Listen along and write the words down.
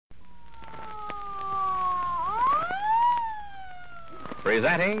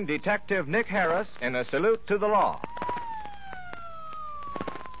Presenting Detective Nick Harris in A Salute to the Law.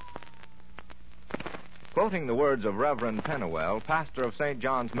 Quoting the words of Reverend Pennywell, pastor of St.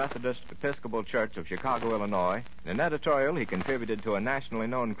 John's Methodist Episcopal Church of Chicago, Illinois, in an editorial he contributed to a nationally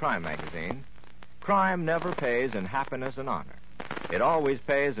known crime magazine, crime never pays in happiness and honor. It always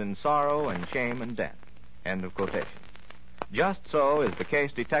pays in sorrow and shame and death. End of quotation. Just so is the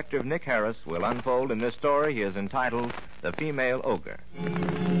case Detective Nick Harris will unfold in this story he has entitled The Female Ogre.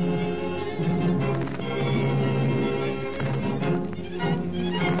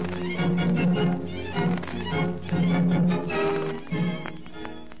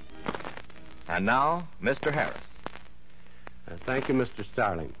 And now, Mr. Harris. Thank you, Mr.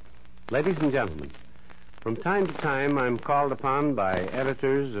 Starling. Ladies and gentlemen, from time to time I'm called upon by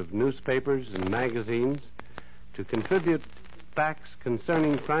editors of newspapers and magazines to contribute facts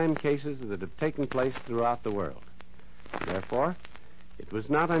concerning crime cases that have taken place throughout the world. Therefore, it was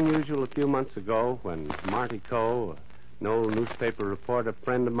not unusual a few months ago when Marty Coe, an old newspaper reporter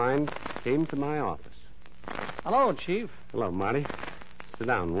friend of mine, came to my office. Hello, Chief. Hello, Marty. Sit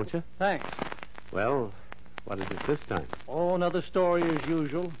down, won't you? Thanks. Well, what is it this time? Oh, another story as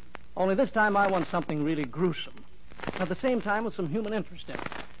usual. Only this time I want something really gruesome. At the same time with some human interest in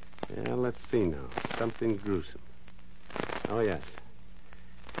it. Yeah, let's see now. Something gruesome. Oh, yes.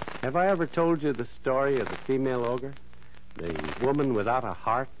 Have I ever told you the story of the female ogre? The woman without a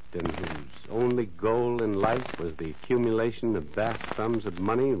heart and whose only goal in life was the accumulation of vast sums of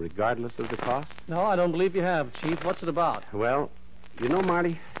money regardless of the cost? No, I don't believe you have, Chief. What's it about? Well, you know,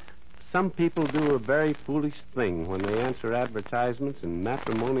 Marty, some people do a very foolish thing when they answer advertisements in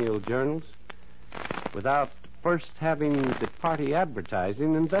matrimonial journals without first having the party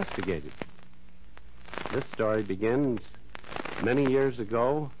advertising investigated. This story begins many years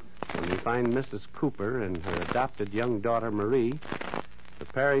ago when we find Mrs. Cooper and her adopted young daughter Marie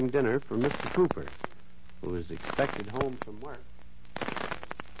preparing dinner for Mr. Cooper, who is expected home from work.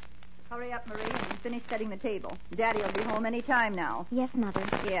 Hurry up, Marie, and finish setting the table. Daddy will be home any time now. Yes, Mother.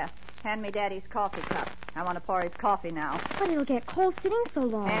 Here, hand me Daddy's coffee cup. I want to pour his coffee now. But it'll get cold sitting so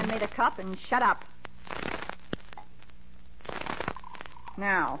long. Hand me the cup and shut up.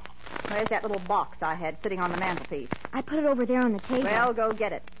 Now, where's that little box I had sitting on the mantelpiece? I put it over there on the table. Well, go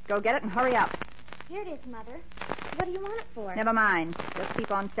get it. Go get it and hurry up. Here it is, Mother. What do you want it for? Never mind. Just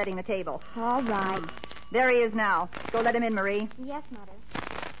keep on setting the table. All right. There he is now. Go let him in, Marie. Yes, Mother.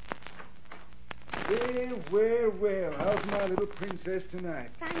 Well, how's my little princess tonight?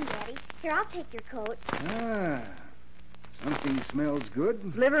 Fine, Daddy. Here, I'll take your coat. Ah, something smells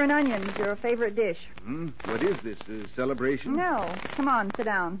good. Liver and onions, your favorite dish. What is this, a celebration? No. Come on, sit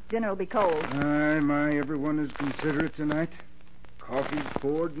down. Dinner will be cold. My, everyone is considerate tonight. Coffee's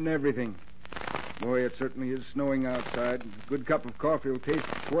poured and everything. Boy, it certainly is snowing outside. A good cup of coffee will taste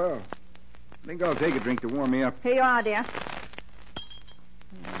swell. I think I'll take a drink to warm me up. Here you are, dear.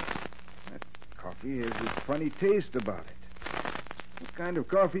 Coffee has a funny taste about it. What kind of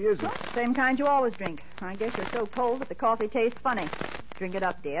coffee is it? Same kind you always drink. I guess you're so cold that the coffee tastes funny. Drink it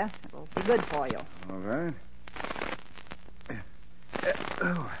up, dear. It'll be good for you. All right.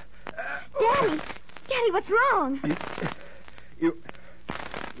 Daddy! Daddy, what's wrong? You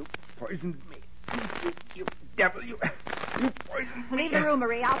poisoned me. You devil, you poisoned me. Leave the room,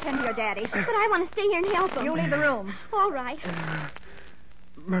 Marie. I'll tend to your daddy. But I want to stay here and help him. You leave the room. All right.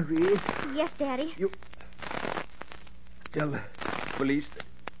 Marie? Yes, Daddy. You tell the police that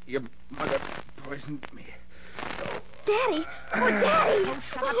your mother poisoned me. Daddy! Oh, Daddy! Oh,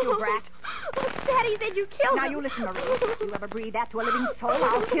 shut up, you brat. Oh, Daddy said you killed him. Now, you listen, Marie. If you ever breathe that to a living soul,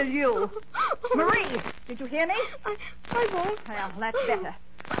 I'll kill you. Marie, did you hear me? I won't. Well, that's better.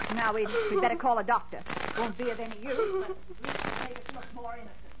 Now, we'd better call a doctor. Won't be of any use, but at least it'll make us look more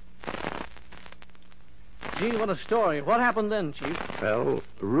innocent. Gee, what a story. What happened then, Chief? Well,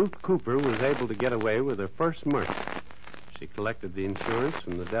 Ruth Cooper was able to get away with her first murder. She collected the insurance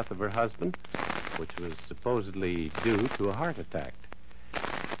from the death of her husband, which was supposedly due to a heart attack.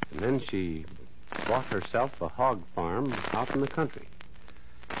 And then she bought herself a hog farm out in the country.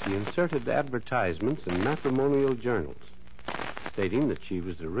 She inserted advertisements in matrimonial journals, stating that she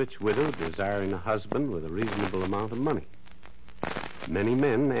was a rich widow desiring a husband with a reasonable amount of money. Many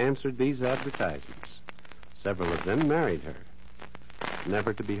men answered these advertisements. Several of them married her,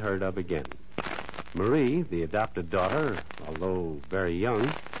 never to be heard of again. Marie, the adopted daughter, although very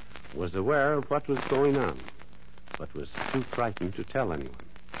young, was aware of what was going on, but was too frightened to tell anyone.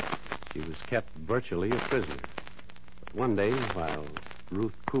 She was kept virtually a prisoner. But one day, while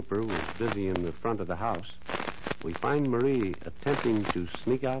Ruth Cooper was busy in the front of the house, we find Marie attempting to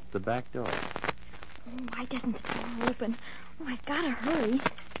sneak out the back door. Why doesn't the door open? Oh, I've got to hurry.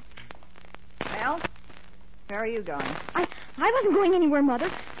 Well, where are you going? I wasn't going anywhere,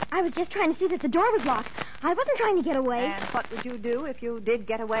 Mother. I was just trying to see that the door was locked. I wasn't trying to get away. And what would you do if you did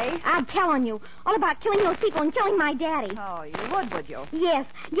get away? I'm telling you. All about killing those people and killing my daddy. Oh, you would you? Yes,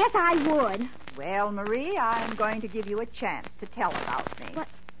 I would. Well, Marie, I'm going to give you a chance to tell about me.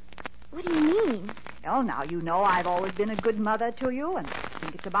 What do you mean? Well, now, you know I've always been a good mother to you, and I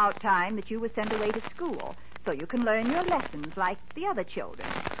think it's about time that you were sent away to school so you can learn your lessons like the other children.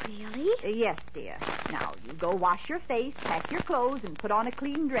 Really? Yes, dear. Now, you go wash your face, pack your clothes, and put on a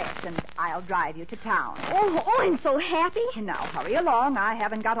clean dress, and I'll drive you to town. Oh, I'm so happy. Now, hurry along. I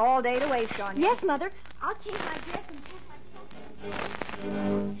haven't got all day to waste on you. Yes, Mother. I'll change my dress and pack my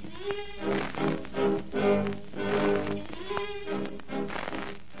clothes.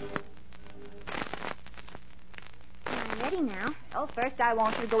 Am I ready now? Well, first I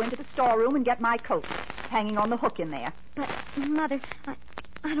want you to go into the storeroom and get my coat. It's hanging on the hook in there. But, Mother,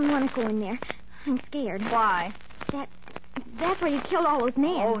 I don't want to go in there. I'm scared. Why? That's where you killed all those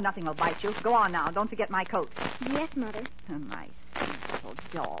men. Oh, nothing will bite you. Go on now. Don't forget my coat. Yes, Mother. Oh, my sweet little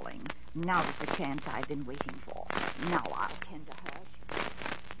darling. Now is the chance I've been waiting for. Now I'll tend to her.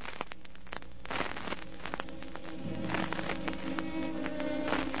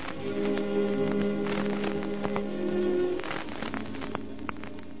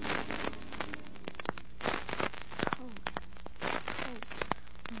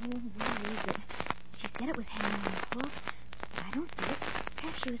 Said it was hanging on the hook. I don't see it.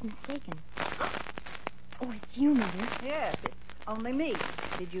 Perhaps she was mistaken. Oh, it's you, Mother. Yes, it's only me.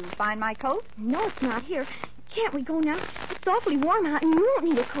 Did you find my coat? No, it's not here. Can't we go now? It's awfully warm out, and you won't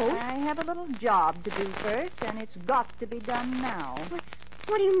need a coat. I have a little job to do first, and it's got to be done now.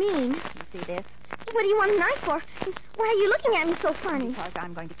 What do you mean? You see this? What do you want a knife for? Why are you looking at me so funny? Because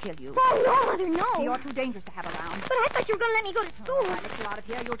I'm going to kill you. Oh, no, Mother, no. You're too dangerous to have around. But I thought you were going to let me go to school. If I let you out of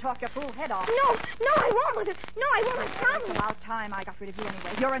here, you'll talk your fool head off. No, I won't, Mother. No, I won't. I promise. It's about time I got rid of you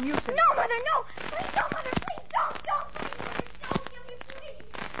anyway. You're a nuisance. No, Mother, no. Please don't, Mother. Please don't. Please, Mother. Don't kill me, please.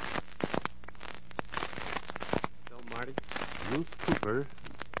 So, Marty, Ruth Cooper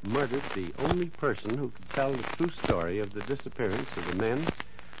murdered the only person who could tell the true story of the disappearance of the men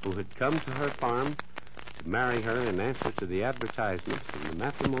who had come to her farm to marry her in answer to the advertisements in the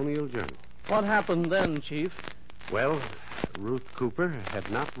Matrimonial Journal. What happened then, Chief? Well, Ruth Cooper had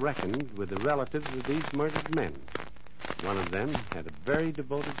not reckoned with the relatives of these murdered men. One of them had a very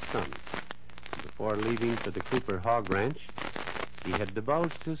devoted son. Before leaving for the Cooper Hog Ranch, he had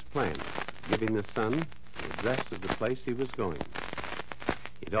divulged his plan, giving the son the address of the place he was going.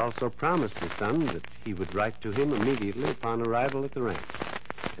 He'd also promised the son that he would write to him immediately upon arrival at the ranch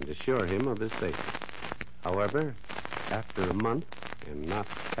and assure him of his safety. However, after a month, and not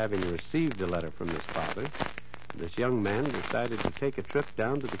having received a letter from his father, this young man decided to take a trip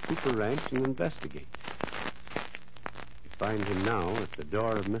down to the Cooper Ranch and investigate. You find him now at the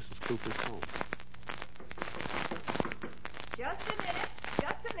door of Mrs. Cooper's home. Just a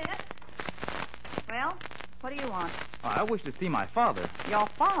minute. Well, what do you want? I wish to see my father, Your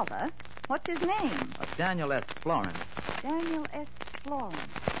father? What's his name? Daniel S. Florence. Daniel S. Florence.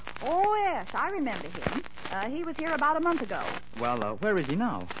 Oh, yes, I remember him. He was here about a month ago. Well, where is he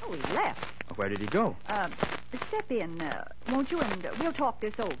now? Oh, he left. Where did he go? Step in, won't you, and we'll talk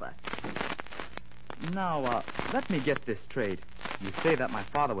this over. Now, let me get this straight. You say that my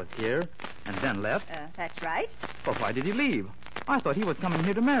father was here and then left? That's right. But why did he leave? I thought he was coming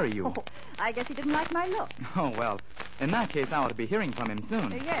here to marry you. Oh, I guess he didn't like my look. Oh, well, in that case, I ought to be hearing from him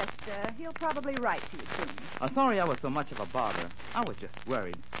soon. Yes, he'll probably write to you soon. Sorry I was so much of a bother. I was just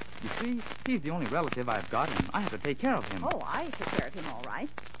worried. You see, he's the only relative I've got, and I have to take care of him. Oh, I took care of him all right.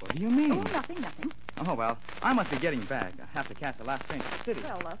 What do you mean? Oh, nothing. Oh, well, I must be getting back. I have to catch the last train to the city.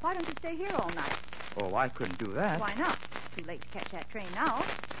 Well, why don't you stay here all night? Oh, I couldn't do that. Why not? Too late to catch that train now.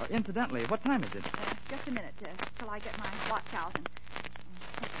 Incidentally, what time is it? Just a minute till I get my watch out and...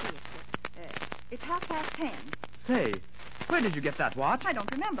 let's see, it's 10:30. Say, where did you get that watch? I don't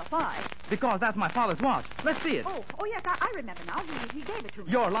remember. Why? Because that's my father's watch. Let's see it. Oh yes, I remember now. He gave it to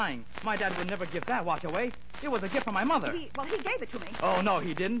me. You're lying. My dad would never give that watch away. It was a gift from my mother. He gave it to me. Oh, no,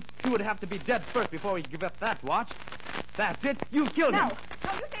 he didn't. He would have to be dead first before he'd give up that watch. That's it. You killed him.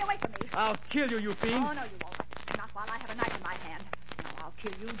 No, you stay away from me. I'll kill you, you fiend. Oh, no, you won't. Not while I have a knife in my hand. Now, I'll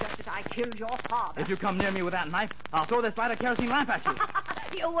kill you just as I killed your father. If you come near me with that knife, I'll throw this light of kerosene lamp at you.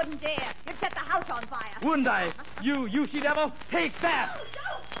 You wouldn't dare. You'd set the house on fire. Wouldn't I? You she-devil, take that!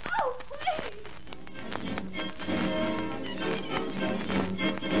 No, oh, please.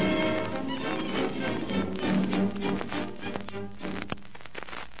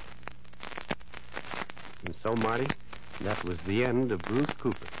 And so, Marty, that was the end of Ruth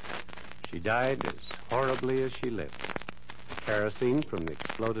Cooper. She died as horribly as she lived. The kerosene from the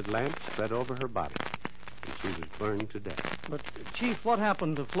exploded lamp spread over her body, and she was burned to death. But, Chief, what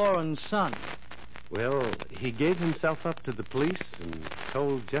happened to Florin's son? Well, he gave himself up to the police and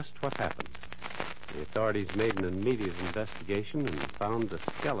told just what happened. The authorities made an immediate investigation and found the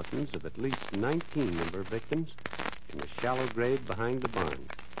skeletons of at least 19 of her victims in a shallow grave behind the barn.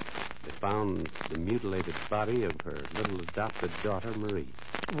 They found the mutilated body of her little adopted daughter, Marie.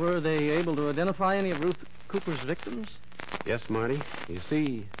 Were they able to identify any of Ruth Cooper's victims? Yes, Marty. You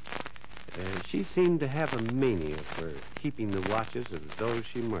see, she seemed to have a mania for keeping the watches of those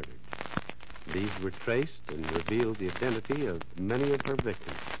she murdered. These were traced and revealed the identity of many of her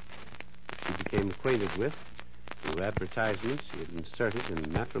victims. She became acquainted with through advertisements she had inserted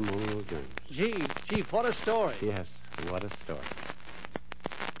in matrimonial journals. Chief, what a story. Yes, what a story.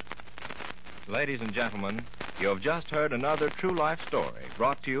 Ladies and gentlemen, you have just heard another true life story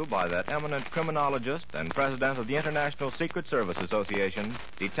brought to you by that eminent criminologist and president of the International Secret Service Association,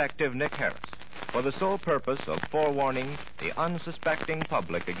 Detective Nick Harris, for the sole purpose of forewarning the unsuspecting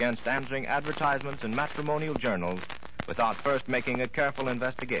public against answering advertisements in matrimonial journals without first making a careful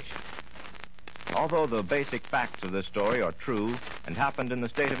investigation. Although the basic facts of this story are true and happened in the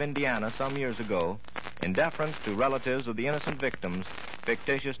state of Indiana some years ago, in deference to relatives of the innocent victims,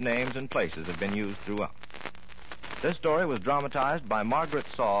 fictitious names and places have been used throughout. This story was dramatized by Margaret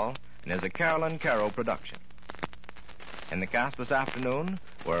Saul and is a Carolyn Caro production. In the cast this afternoon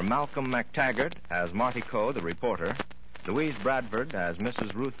were Malcolm McTaggart as Marty Coe, the reporter, Louise Bradford as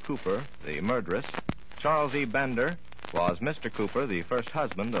Mrs. Ruth Cooper, the murderess, Charles E. Bender was Mr. Cooper, the first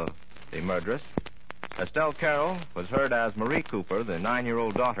husband of the murderess, Estelle Carroll was heard as Marie Cooper, the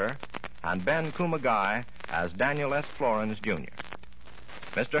 9-year-old daughter, and Ben Kumagai as Daniel S. Florence, Jr.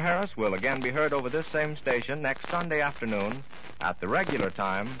 Mr. Harris will again be heard over this same station next Sunday afternoon at the regular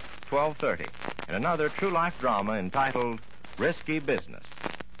time, 12:30, in another true life drama entitled Risky Business.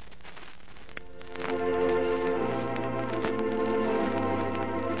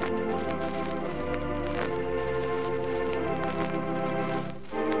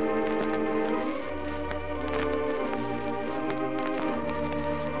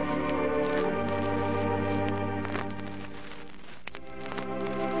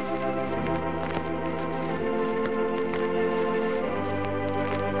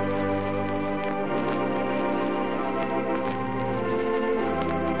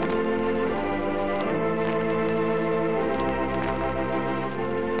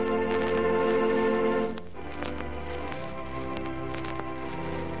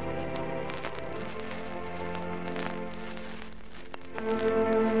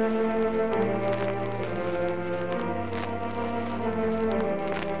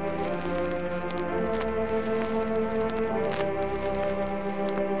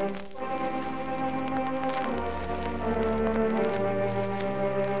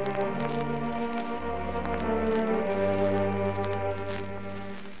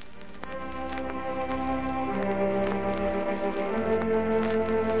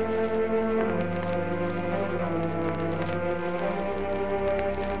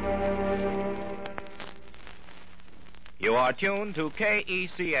 You are tuned to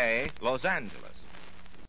KECA, Los Angeles.